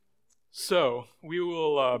So, we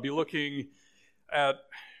will be looking at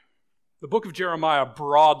the book of Jeremiah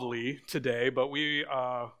broadly today, but we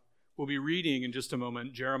will be reading in just a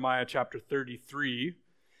moment Jeremiah chapter 33,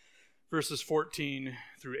 verses 14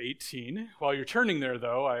 through 18. While you're turning there,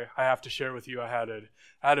 though, I have to share with you I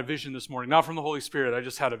had a vision this morning. Not from the Holy Spirit, I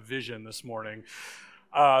just had a vision this morning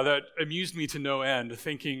that amused me to no end,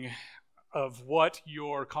 thinking of what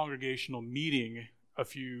your congregational meeting a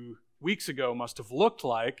few weeks ago must have looked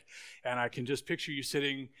like, and I can just picture you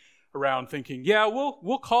sitting around thinking, yeah,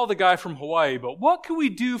 we'll call the guy from Hawaii, but what can we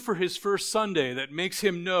do for his first Sunday that makes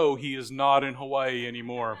him know he is not in Hawaii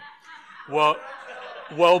anymore?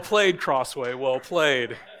 Well played, Crossway, well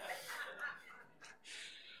played.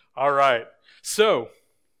 All right, so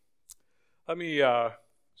let me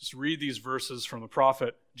just read these verses from the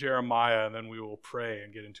prophet Jeremiah, and then we will pray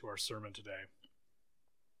and get into our sermon today.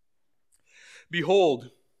 Behold,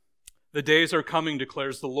 the days are coming,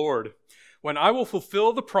 declares the Lord, when I will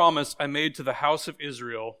fulfill the promise I made to the house of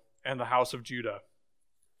Israel and the house of Judah.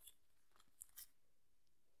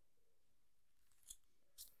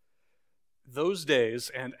 Those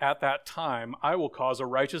days and at that time I will cause a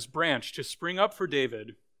righteous branch to spring up for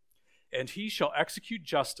David, and he shall execute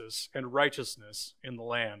justice and righteousness in the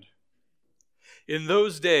land. In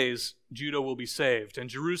those days Judah will be saved, and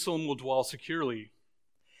Jerusalem will dwell securely.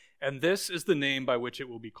 And this is the name by which it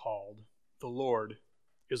will be called. The Lord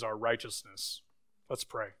is our righteousness. Let's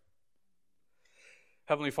pray.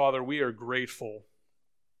 Heavenly Father, we are grateful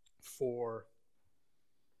for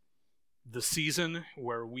the season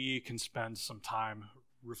where we can spend some time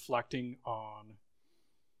reflecting on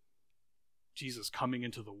Jesus coming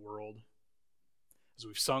into the world. As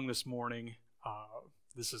we've sung this morning,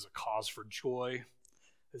 this is a cause for joy.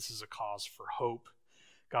 This is a cause for hope.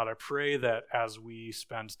 God, I pray that as we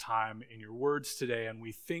spend time in your words today and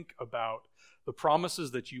we think about the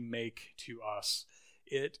promises that you make to us,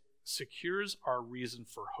 it secures our reason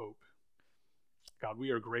for hope. God,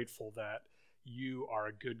 we are grateful that you are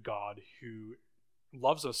a good God who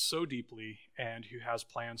loves us so deeply and who has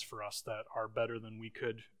plans for us that are better than we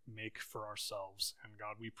could make for ourselves. And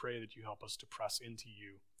God, we pray that you help us to press into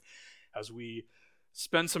you as we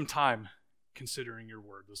spend some time considering your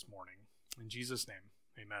word this morning. In Jesus' name.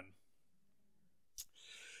 Amen.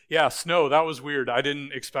 Yeah, snow, that was weird. I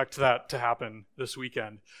didn't expect that to happen this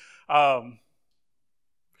weekend.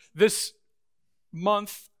 This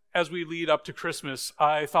month, as we lead up to Christmas,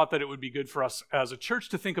 I thought that it would be good for us as a church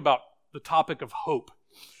to think about the topic of hope.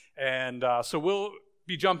 And so we'll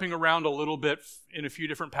be jumping around a little bit in a few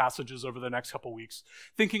different passages over the next couple weeks,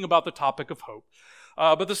 thinking about the topic of hope.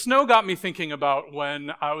 But the snow got me thinking about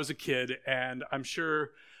when I was a kid, and I'm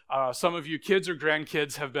sure some of you kids or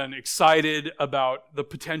grandkids have been excited about the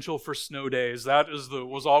potential for snow days. That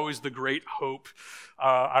was always the great hope.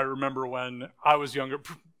 I remember when I was younger,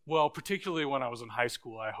 particularly when I was in high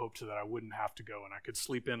school, I hoped that I wouldn't have to go and I could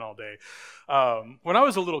sleep in all day. When I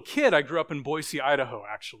was a little kid, I grew up in Boise, Idaho,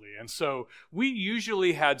 actually. And so we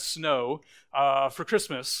usually had snow for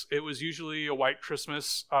Christmas. It was usually a white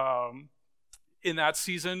Christmas in that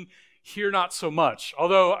season. Here, not so much.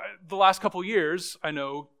 Although the last couple years, I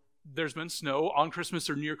know there's been snow on Christmas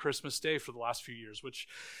or near Christmas Day for the last few years, which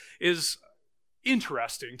is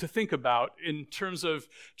interesting to think about in terms of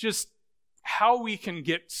just how we can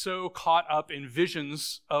get so caught up in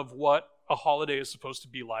visions of what a holiday is supposed to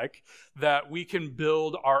be like that we can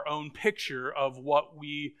build our own picture of what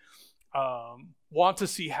we want to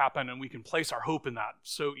see happen, and we can place our hope in that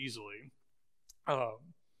so easily.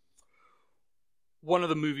 One of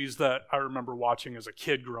the movies that I remember watching as a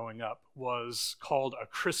kid growing up was called A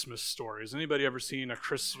Christmas Story. Has anybody ever seen A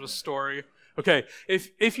Christmas Story? Okay,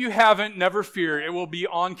 if you haven't, never fear. It will be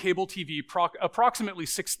on cable TV approximately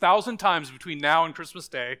 6,000 times between now and Christmas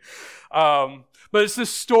Day. But it's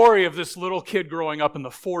this story of this little kid growing up in the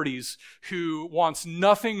 40s who wants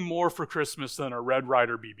nothing more for Christmas than a Red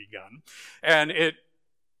Ryder BB gun. And it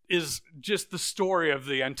is just the story of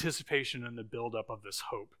the anticipation and the buildup of this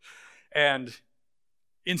hope. And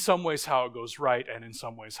in some ways how it goes right, and in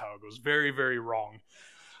some ways how it goes very, very wrong.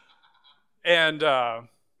 And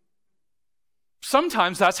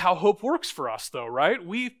sometimes that's how hope works for us, though, right?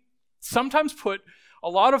 We sometimes put a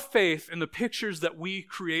lot of faith in the pictures that we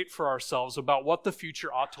create for ourselves about what the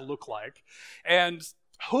future ought to look like. And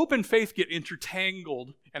hope and faith get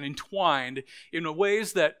intertangled and entwined in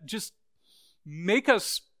ways that just make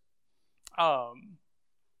us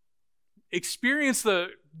experience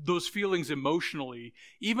those feelings emotionally,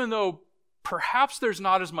 even though perhaps there's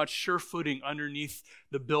not as much sure footing underneath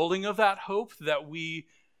the building of that hope that we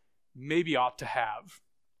maybe ought to have.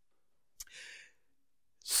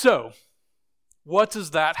 So, What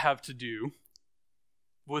does that have to do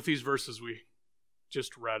with these verses we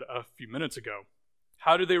just read a few minutes ago?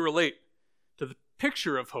 How do they relate to the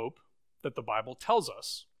picture of hope that the Bible tells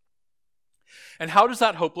us? And how does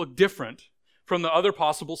that hope look different from the other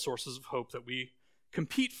possible sources of hope that we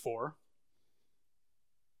compete for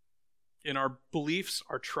in our beliefs,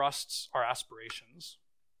 our trusts, our aspirations?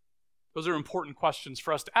 Those are important questions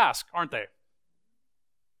for us to ask, aren't they?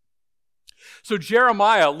 So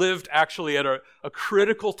Jeremiah lived actually at a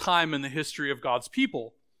critical time in the history of God's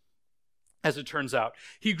people, as it turns out.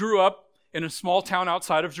 He grew up in a small town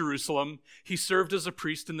outside of Jerusalem. He served as a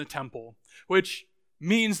priest in the temple, which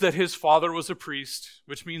means that his father was a priest,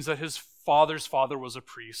 which means that his father's father was a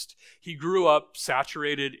priest. He grew up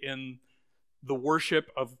saturated in the worship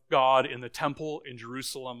of God in the temple in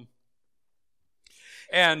Jerusalem.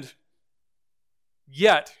 And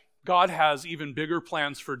yet, God has even bigger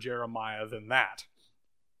plans for Jeremiah than that.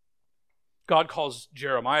 God calls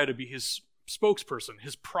Jeremiah to be his spokesperson,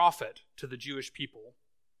 his prophet to the Jewish people.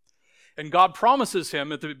 And God promises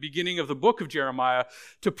him at the beginning of the book of Jeremiah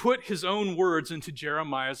to put his own words into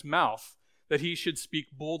Jeremiah's mouth, that he should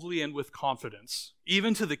speak boldly and with confidence,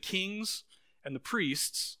 even to the kings and the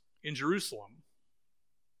priests in Jerusalem.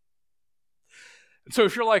 And so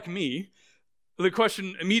if you're like me, the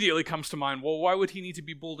question immediately comes to mind, well, why would he need to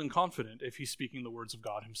be bold and confident if he's speaking the words of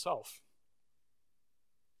God himself?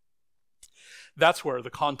 That's where the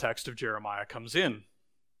context of Jeremiah comes in.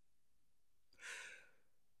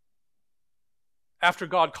 After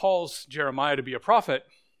God calls Jeremiah to be a prophet,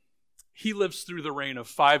 he lives through the reign of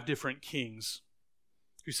 5 different kings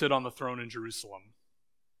who sit on the throne in Jerusalem.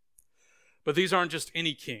 But these aren't just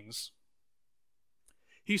any kings.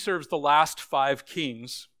 He serves the last 5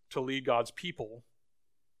 kings to lead God's people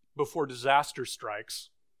before disaster strikes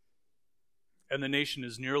and the nation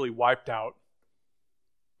is nearly wiped out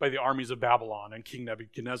by the armies of Babylon and King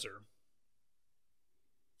Nebuchadnezzar.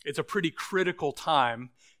 It's a pretty critical time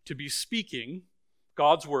to be speaking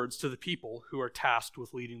God's words to the people who are tasked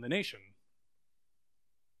with leading the nation.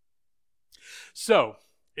 So,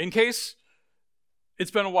 in case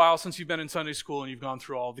it's been a while since you've been in Sunday school and you've gone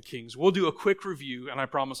through all the kings, we'll do a quick review, and I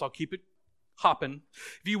promise I'll keep it hopping.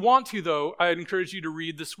 If you want to, though, I'd encourage you to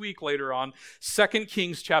read this week later on 2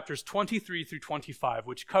 Kings chapters 23 through 25,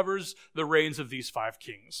 which covers the reigns of these 5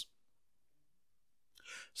 kings.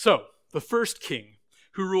 So, the first king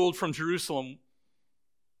who ruled from Jerusalem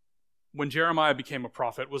when Jeremiah became a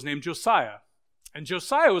prophet was named Josiah. And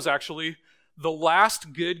Josiah was actually the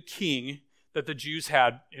last good king that the Jews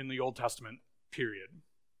had in the Old Testament period.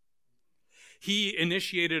 He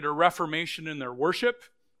initiated a reformation in their worship.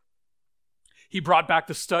 He brought back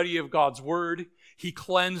the study of God's word. He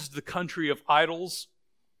cleansed the country of idols.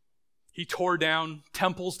 He tore down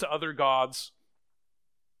temples to other gods.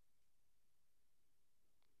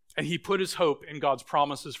 And he put his hope in God's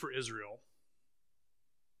promises for Israel.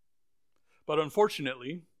 But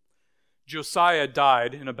unfortunately, Josiah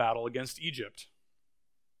died in a battle against Egypt.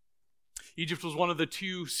 Egypt was one of the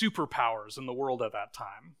 2 superpowers in the world at that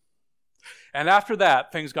time. And after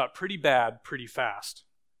that, things got pretty bad pretty fast.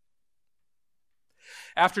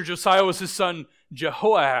 After Josiah was his son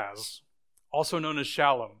Jehoahaz, also known as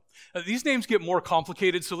Shallum. These names get more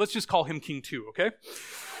complicated, so let's just call him King 2, okay?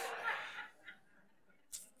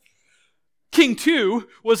 King 2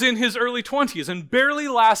 was in his early 20s and barely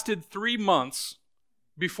lasted 3 months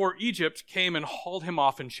before Egypt came and hauled him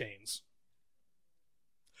off in chains.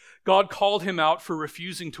 God called him out for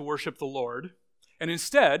refusing to worship the Lord and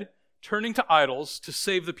instead turning to idols to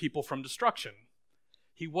save the people from destruction.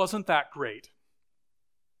 He wasn't that great.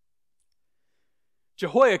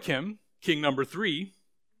 Jehoiakim, king number 3,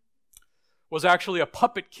 was actually a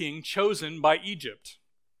puppet king chosen by Egypt.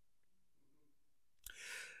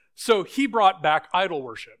 So he brought back idol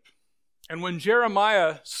worship. And when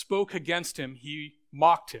Jeremiah spoke against him, he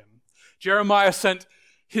mocked him. Jeremiah sent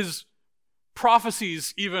his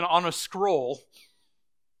prophecies even on a scroll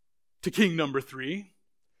to king number 3,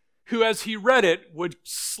 who as he read it would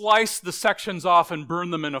slice the sections off and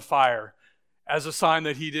burn them in a fire as a sign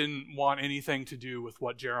that he didn't want anything to do with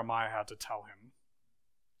what Jeremiah had to tell him.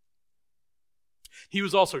 He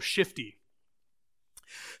was also shifty.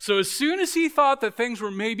 So as soon as he thought that things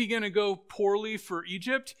were maybe going to go poorly for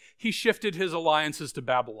Egypt, he shifted his alliances to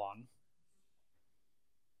Babylon.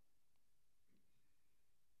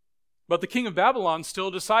 But the king of Babylon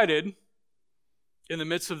still decided, in the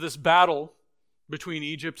midst of this battle between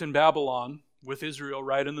Egypt and Babylon, with Israel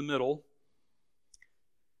right in the middle,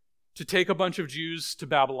 to take a bunch of Jews to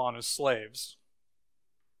Babylon as slaves.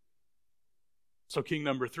 So king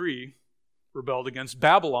number 3 rebelled against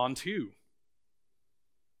Babylon too.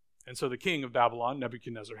 And so the king of Babylon,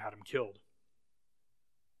 Nebuchadnezzar, had him killed.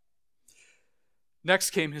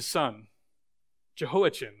 Next came his son,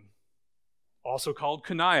 Jehoiachin, also called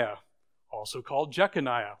Coniah, also called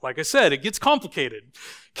Jeconiah. Like I said, it gets complicated.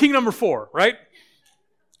 King number 4, right?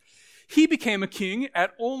 He became a king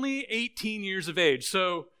at only 18 years of age.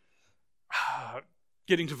 So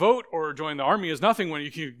getting to vote or join the army is nothing when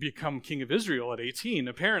you can become king of Israel at 18,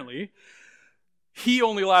 apparently. He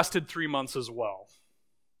only lasted 3 months as well.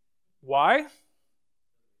 Why?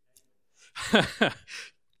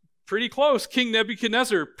 Pretty close. King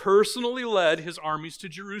Nebuchadnezzar personally led his armies to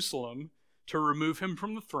Jerusalem to remove him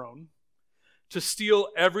from the throne, to steal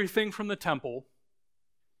everything from the temple,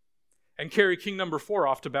 and carry king number 4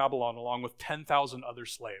 off to Babylon along with 10,000 other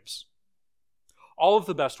slaves. All of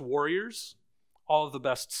the best warriors, all of the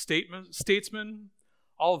best statesmen,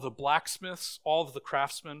 all of the blacksmiths, all of the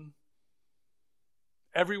craftsmen,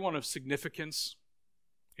 everyone of significance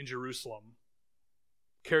in Jerusalem,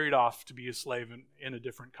 carried off to be a slave in a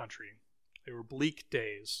different country. They were bleak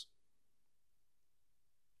days.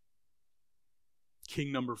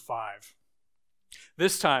 King number 5.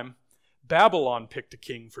 This time, Babylon picked a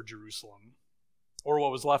king for Jerusalem, or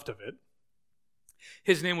what was left of it.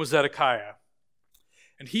 His name was Zedekiah,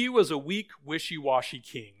 and he was a weak, wishy-washy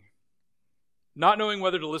king, not knowing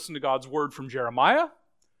whether to listen to God's word from Jeremiah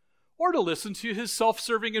or to listen to his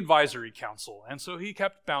self-serving advisory council. And so he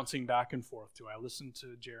kept bouncing back and forth. Do I listen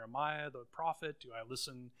to Jeremiah, the prophet? Do I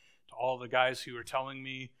listen to all the guys who are telling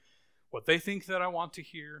me what they think that I want to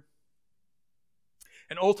hear?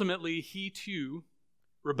 And ultimately, he too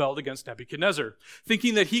rebelled against Nebuchadnezzar,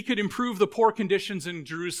 thinking that he could improve the poor conditions in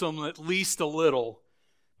Jerusalem at least a little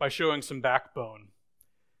by showing some backbone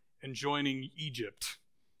and joining Egypt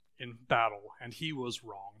in battle. And he was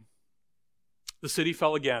wrong. The city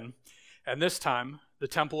fell again, and this time the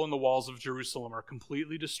temple and the walls of Jerusalem are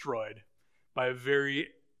completely destroyed by a very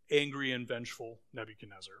angry and vengeful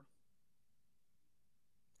Nebuchadnezzar.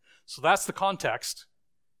 So that's the context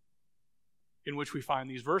in which we find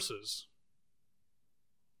these verses.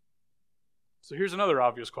 So here's another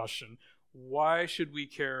obvious question. Why should we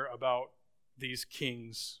care about these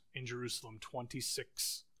kings in Jerusalem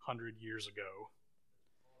 2,600 years ago?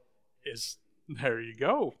 There you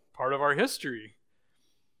go, part of our history.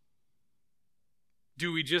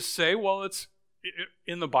 Do we just say, well, it's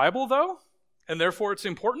in the Bible, though, and therefore it's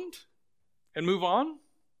important, and move on?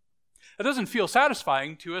 That doesn't feel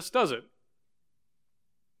satisfying to us, does it?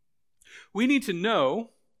 We need to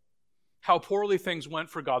know how poorly things went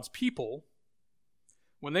for God's people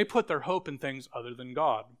when they put their hope in things other than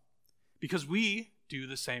God, because we do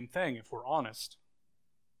the same thing if we're honest.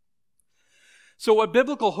 So what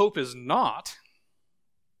biblical hope is not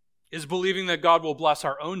is believing that God will bless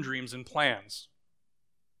our own dreams and plans.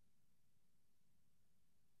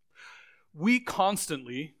 We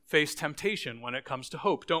constantly face temptation when it comes to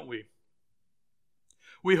hope, don't we?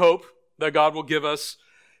 We hope that God will give us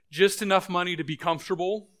just enough money to be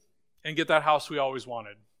comfortable and get that house we always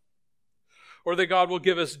wanted. Or that God will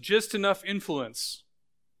give us just enough influence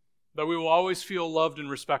that we will always feel loved and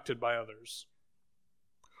respected by others.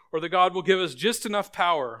 Or that God will give us just enough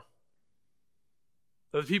power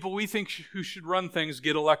that the people we think who should run things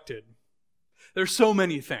get elected. There's so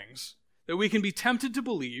many things that we can be tempted to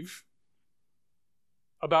believe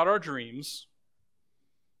about our dreams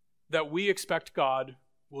that we expect God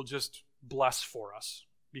will just bless for us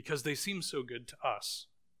because they seem so good to us.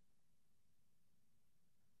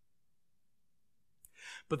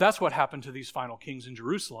 But that's what happened to these final kings in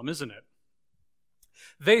Jerusalem, isn't it?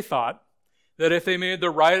 They thought that if they made the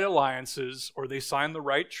right alliances or they signed the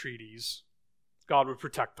right treaties, God would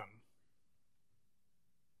protect them.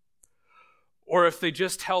 Or if they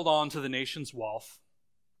just held on to the nation's wealth,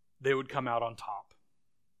 they would come out on top.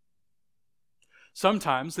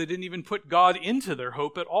 Sometimes they didn't even put God into their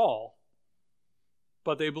hope at all,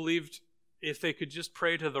 but they believed if they could just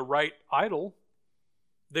pray to the right idol,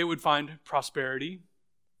 they would find prosperity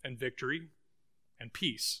and victory and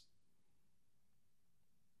peace.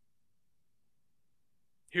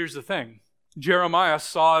 Here's the thing. Jeremiah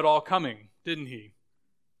saw it all coming, didn't he?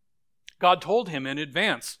 God told him in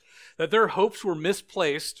advance that their hopes were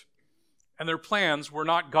misplaced and their plans were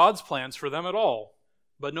not God's plans for them at all,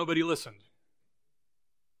 but nobody listened.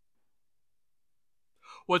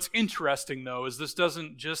 What's interesting, though, is this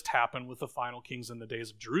doesn't just happen with the final kings in the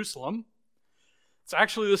days of Jerusalem. It's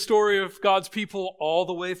actually the story of God's people all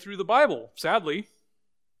the way through the Bible, sadly.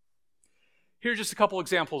 Here are just a couple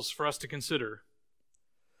examples for us to consider.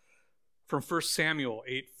 From 1 Samuel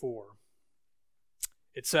 8:4.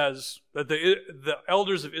 It says that the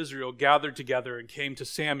elders of Israel gathered together and came to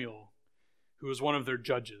Samuel, who was one of their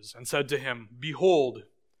judges, and said to him, "Behold,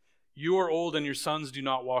 you are old and your sons do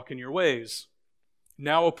not walk in your ways.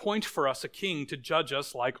 Now appoint for us a king to judge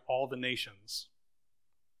us like all the nations."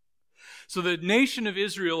 So the nation of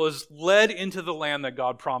Israel is led into the land that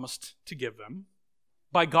God promised to give them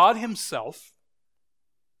by God himself,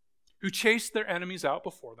 who chased their enemies out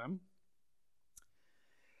before them.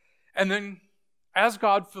 And then, as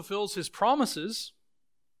God fulfills his promises,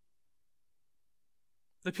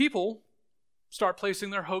 the people start placing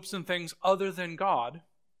their hopes in things other than God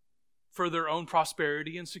for their own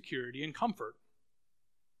prosperity and security and comfort.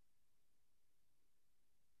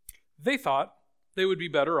 They thought they would be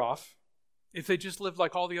better off if they just lived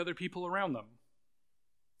like all the other people around them.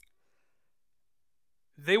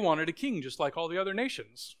 They wanted a king just like all the other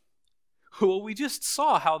nations. Well, we just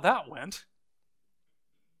saw how that went.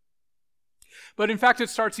 But in fact, it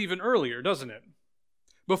starts even earlier, doesn't it?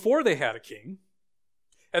 Before they had a king,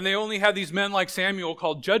 and they only had these men like Samuel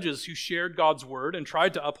called judges who shared God's word and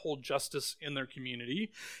tried to uphold justice in their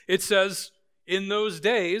community. It says, in those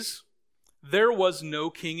days, there was no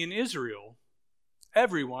king in Israel.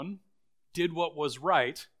 Everyone did what was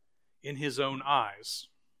right in his own eyes.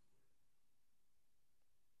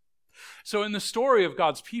 So in the story of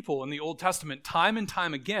God's people in the Old Testament, time and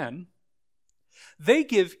time again, they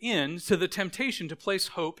give in to the temptation to place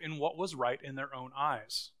hope in what was right in their own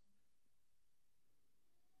eyes.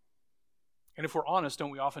 And if we're honest,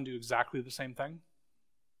 don't we often do exactly the same thing?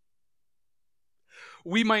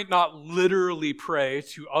 We might not literally pray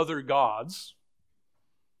to other gods,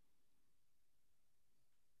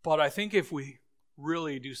 but I think if we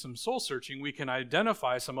really do some soul searching, we can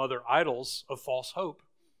identify some other idols of false hope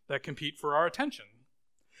that compete for our attention.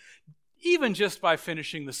 Even just by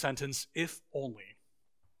finishing the sentence, if only.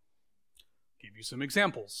 I'll give you some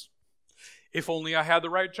examples. If only I had the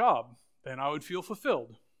right job, then I would feel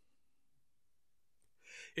fulfilled.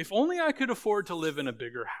 If only I could afford to live in a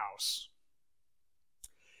bigger house.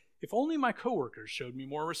 If only my coworkers showed me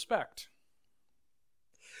more respect.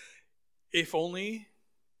 If only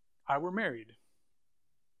I were married.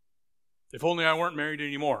 If only I weren't married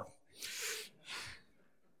anymore.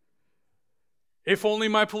 If only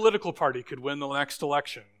my political party could win the next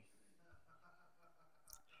election.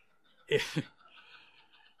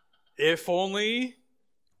 If only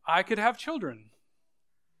I could have children.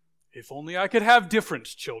 If only I could have different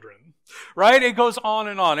children. Right? It goes on.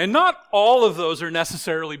 And not all of those are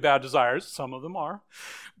necessarily bad desires. Some of them are.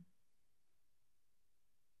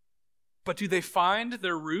 But do they find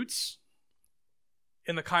their roots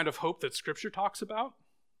in the kind of hope that Scripture talks about?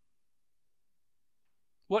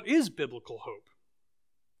 What is biblical hope?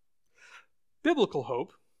 Biblical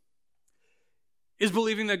hope is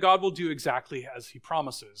believing that God will do exactly as he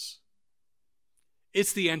promises.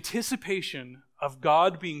 It's the anticipation of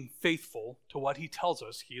God being faithful to what he tells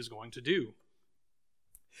us he is going to do.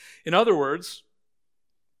 In other words,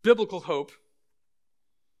 biblical hope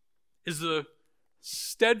is the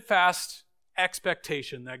steadfast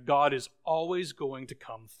expectation that God is always going to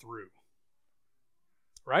come through.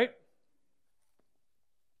 Right?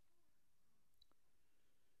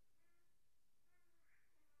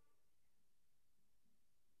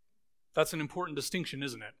 That's an important distinction,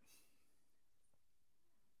 isn't it?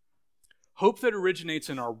 Hope that originates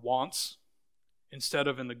in our wants instead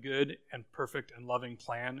of in the good and perfect and loving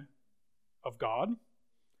plan of God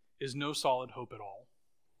is no solid hope at all.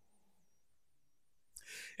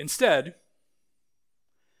 Instead,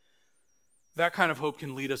 that kind of hope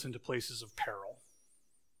can lead us into places of peril,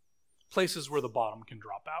 places where the bottom can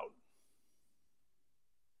drop out.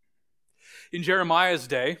 In Jeremiah's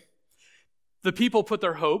day, the people put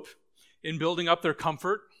their hope in building up their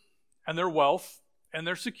comfort and their wealth and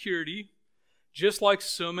their security, just like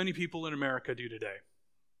so many people in America do today.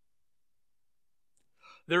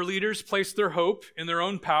 Their leaders placed their hope in their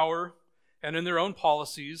own power and in their own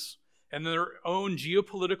policies and their own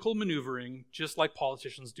geopolitical maneuvering, just like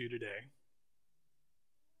politicians do today.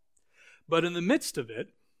 But in the midst of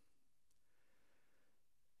it,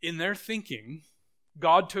 in their thinking,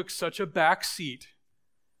 God took such a back seat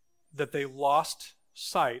that they lost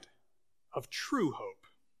sight of true hope.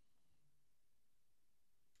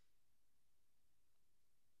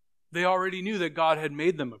 They already knew that God had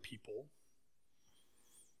made them a people.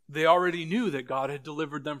 They already knew that God had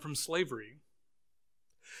delivered them from slavery.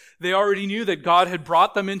 They already knew that God had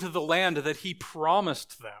brought them into the land that he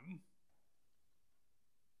promised them.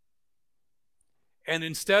 And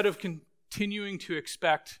instead of continuing to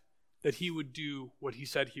expect that he would do what he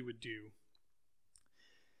said he would do,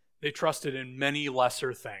 they trusted in many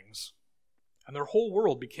lesser things. And their whole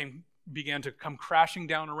world began to come crashing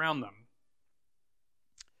down around them.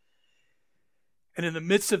 And in the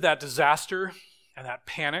midst of that disaster and that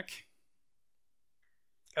panic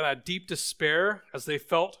and that deep despair, as they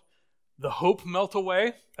felt the hope melt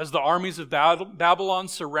away, as the armies of Babylon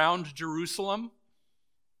surround Jerusalem,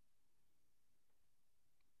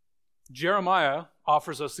 Jeremiah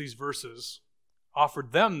offers them these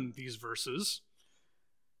verses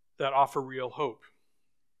that offer real hope.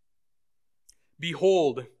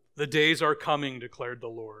 Behold, the days are coming, declared the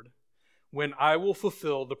Lord, when I will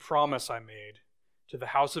fulfill the promise I made to the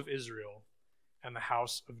house of Israel and the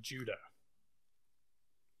house of Judah.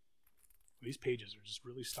 These pages are just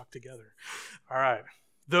really stuck together. All right.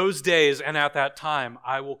 Those days and at that time,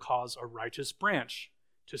 I will cause a righteous branch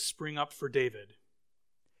to spring up for David,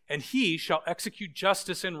 and he shall execute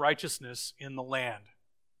justice and righteousness in the land.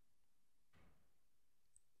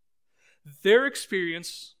 Their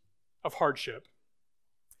experience of hardship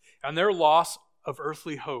and their loss of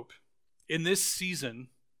earthly hope in this season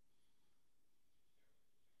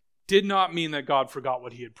did not mean that God forgot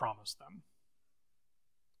what he had promised them.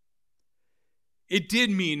 It did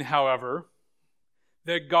mean, however,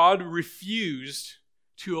 that God refused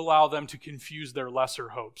to allow them to confuse their lesser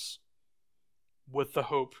hopes with the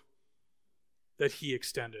hope that he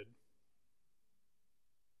extended.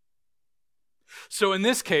 So in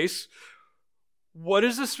this case, what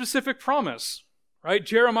is the specific promise? Right?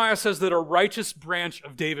 Jeremiah says that a righteous branch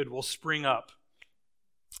of David will spring up.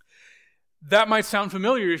 That might sound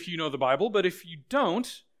familiar if you know the Bible, but if you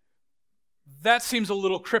don't, that seems a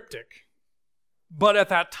little cryptic. But at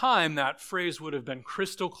that time, that phrase would have been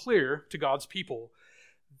crystal clear to God's people.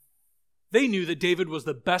 They knew that David was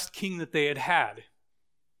the best king that they had had,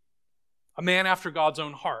 a man after God's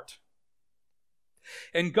own heart.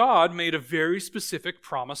 And God made a very specific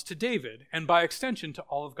promise to David, and by extension to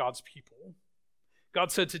all of God's people.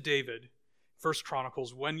 God said to David, 1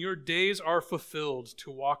 Chronicles, when your days are fulfilled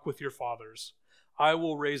to walk with your fathers, I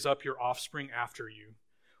will raise up your offspring after you,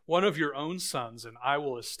 one of your own sons, and I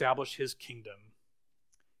will establish his kingdom.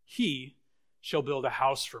 He shall build a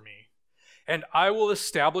house for me, and I will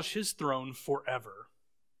establish his throne forever.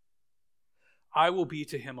 I will be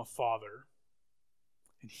to him a father,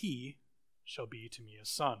 and he shall be to me a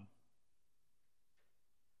son.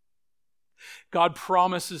 God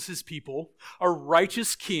promises his people a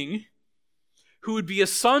righteous king who would be a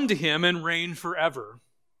son to him and reign forever.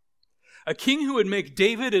 A king who would make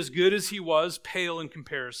David, as good as he was, pale in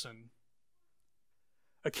comparison.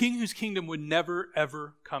 A king whose kingdom would never,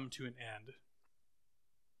 ever come to an end.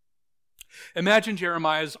 Imagine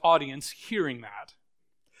Jeremiah's audience hearing that.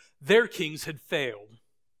 Their kings had failed.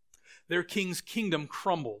 Their king's kingdom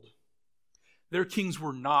crumbled. Their kings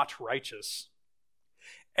were not righteous.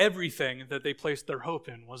 Everything that they placed their hope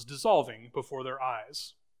in was dissolving before their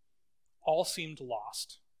eyes. All seemed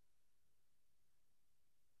lost.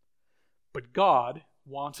 But God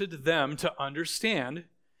wanted them to understand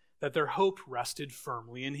that their hope rested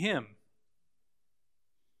firmly in him.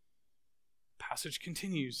 The passage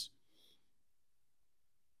continues.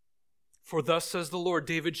 For thus says the Lord,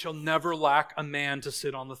 David shall never lack a man to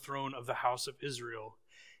sit on the throne of the house of Israel,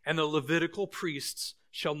 and the Levitical priests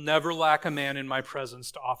shall never lack a man in my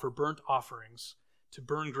presence to offer burnt offerings, to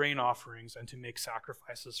burn grain offerings, and to make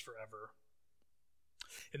sacrifices forever.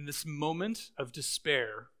 In this moment of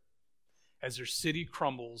despair, as their city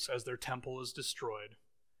crumbles, as their temple is destroyed,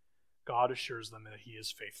 God assures them that he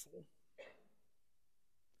is faithful.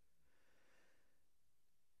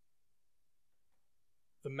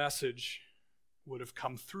 The message would have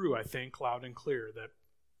come through, I think, loud and clear, that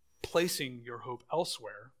placing your hope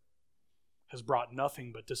elsewhere has brought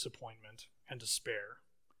nothing but disappointment and despair.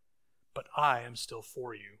 But I am still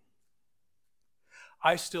for you.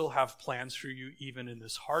 I still have plans for you even in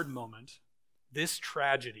this hard moment, this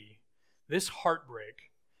tragedy, this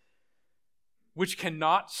heartbreak, which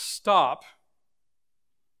cannot stop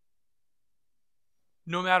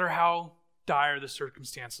no matter how dire the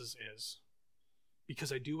circumstances is,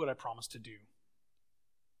 because I do what I promised to do.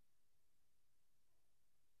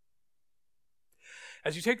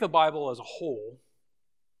 As you take the Bible as a whole,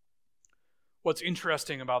 what's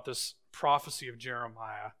interesting about this prophecy of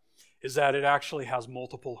Jeremiah is that it actually has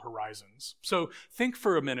multiple horizons. So think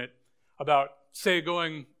for a minute about, say,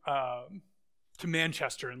 going to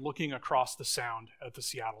Manchester and looking across the Sound at the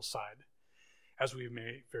Seattle side, as we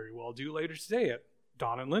may very well do later today at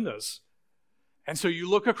Don and Linda's. And so you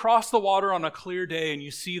look across the water on a clear day and you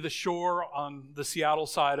see the shore on the Seattle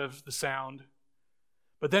side of the Sound.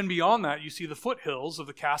 But then beyond that, you see the foothills of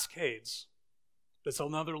the Cascades. That's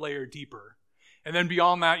another layer deeper. And then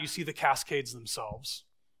beyond that, you see the Cascades themselves.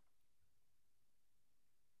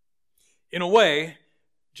 In a way,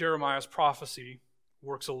 Jeremiah's prophecy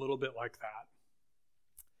works a little bit like that.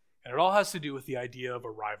 And it all has to do with the idea of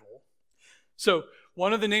arrival. So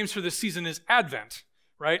one of the names for this season is Advent,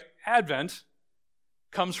 right? Advent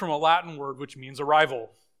comes from a Latin word which means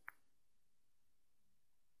arrival.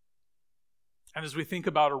 And as we think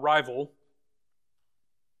about arrival,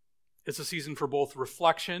 it's a season for both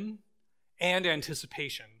reflection and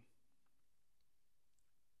anticipation.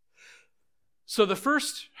 So the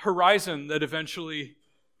first horizon that eventually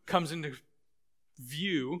comes into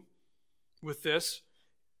view with this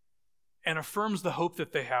and affirms the hope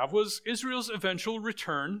that they have was Israel's eventual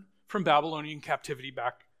return from Babylonian captivity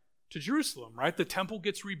back to Jerusalem, right? The temple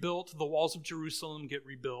gets rebuilt, the walls of Jerusalem get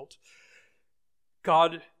rebuilt.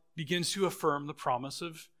 God begins to affirm the promise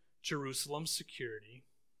of Jerusalem's security.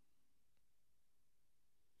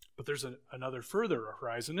 But there's another further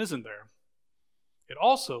horizon, isn't there? It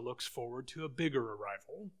also looks forward to a bigger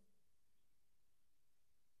arrival.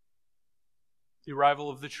 The arrival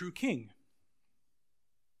of the true king.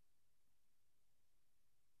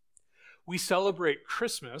 We celebrate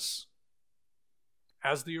Christmas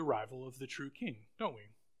as the arrival of the true king, don't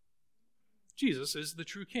we? Jesus is the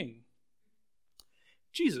true king.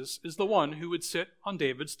 Jesus is the one who would sit on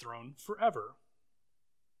David's throne forever.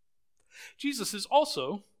 Jesus is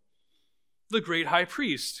also the great high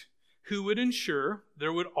priest who would ensure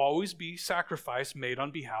there would always be sacrifice made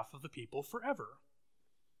on behalf of the people forever.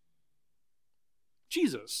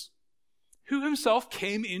 Jesus, who himself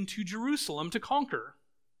came into Jerusalem to conquer.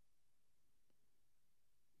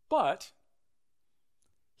 But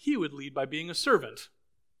he would lead by being a servant,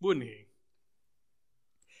 wouldn't he?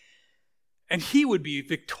 And he would be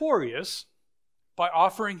victorious by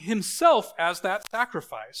offering himself as that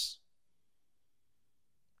sacrifice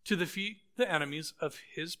to defeat the enemies of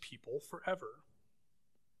his people forever.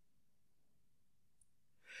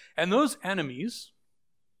 And those enemies,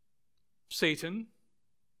 Satan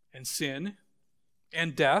and sin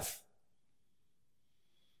and death,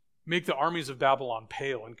 make the armies of Babylon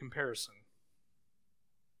pale in comparison.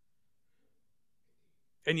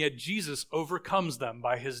 And yet Jesus overcomes them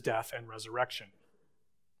by his death and resurrection.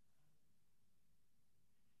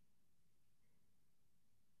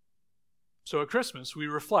 So at Christmas, we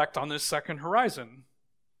reflect on this second horizon.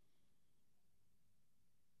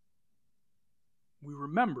 We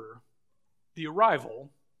remember the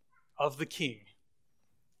arrival of the King.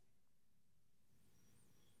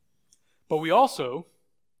 But we also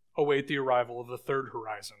await the arrival of the third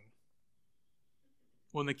horizon,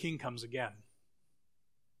 when the King comes again.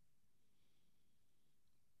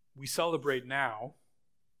 We celebrate now,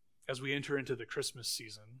 as we enter into the Christmas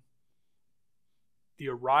season, the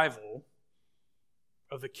arrival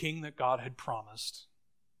of the King that God had promised,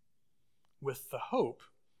 with the hope,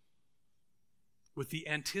 with the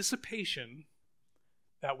anticipation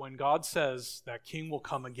that when God says that King will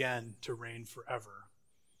come again to reign forever,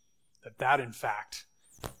 that in fact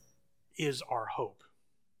is our hope.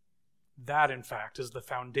 That in fact is the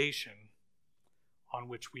foundation on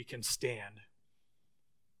which we can stand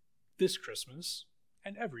this Christmas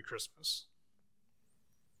and every Christmas.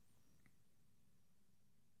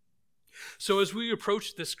 So as we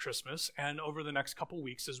approach this Christmas and over the next couple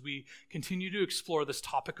weeks, as we continue to explore this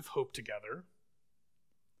topic of hope together,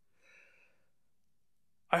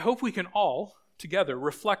 I hope we can all together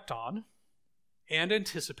reflect on and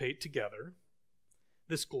anticipate together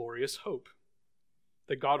this glorious hope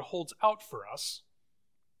that God holds out for us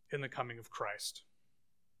in the coming of Christ.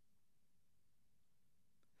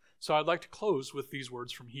 So I'd like to close with these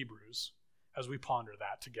words from Hebrews as we ponder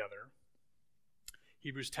that together.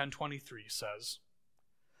 Hebrews 10:23 says,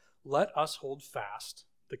 "Let us hold fast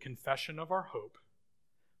the confession of our hope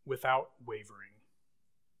without wavering,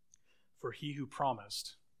 for he who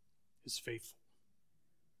promised is faithful."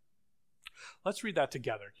 Let's read that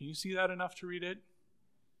together. Can you see that enough to read it?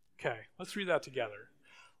 Okay, let's read that together.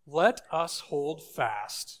 Let us hold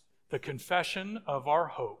fast the confession of our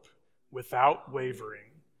hope without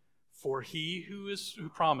wavering, for he who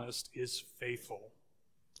promised is faithful.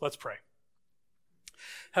 Let's pray.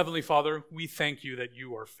 Heavenly Father, we thank you that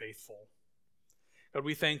you are faithful. God,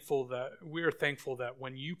 we are thankful that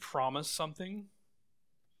when you promise something,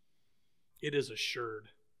 it is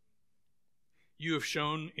assured. You have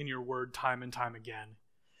shown in your word time and time again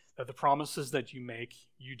that the promises that you make,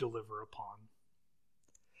 you deliver upon.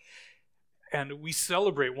 And we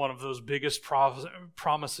celebrate one of those biggest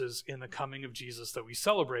promises in the coming of Jesus that we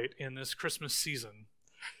celebrate in this Christmas season.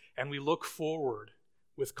 And we look forward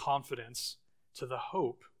with confidence to the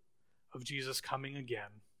hope of Jesus coming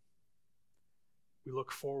again. We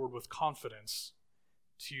look forward with confidence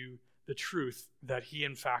to the truth that he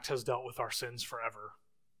in fact has dealt with our sins forever.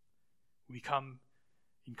 We come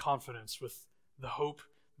in confidence with the hope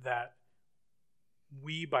that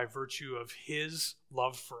we, by virtue of his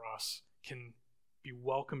love for us, can be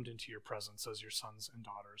welcomed into your presence as your sons and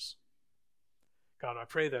daughters. God, I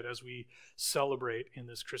pray that as we celebrate in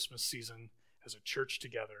this Christmas season as a church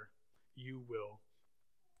together, you will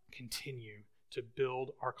continue to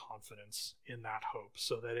build our confidence in that hope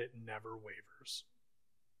so that it never wavers.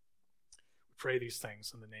 We pray these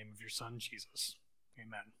things in the name of your Son, Jesus.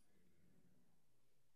 Amen.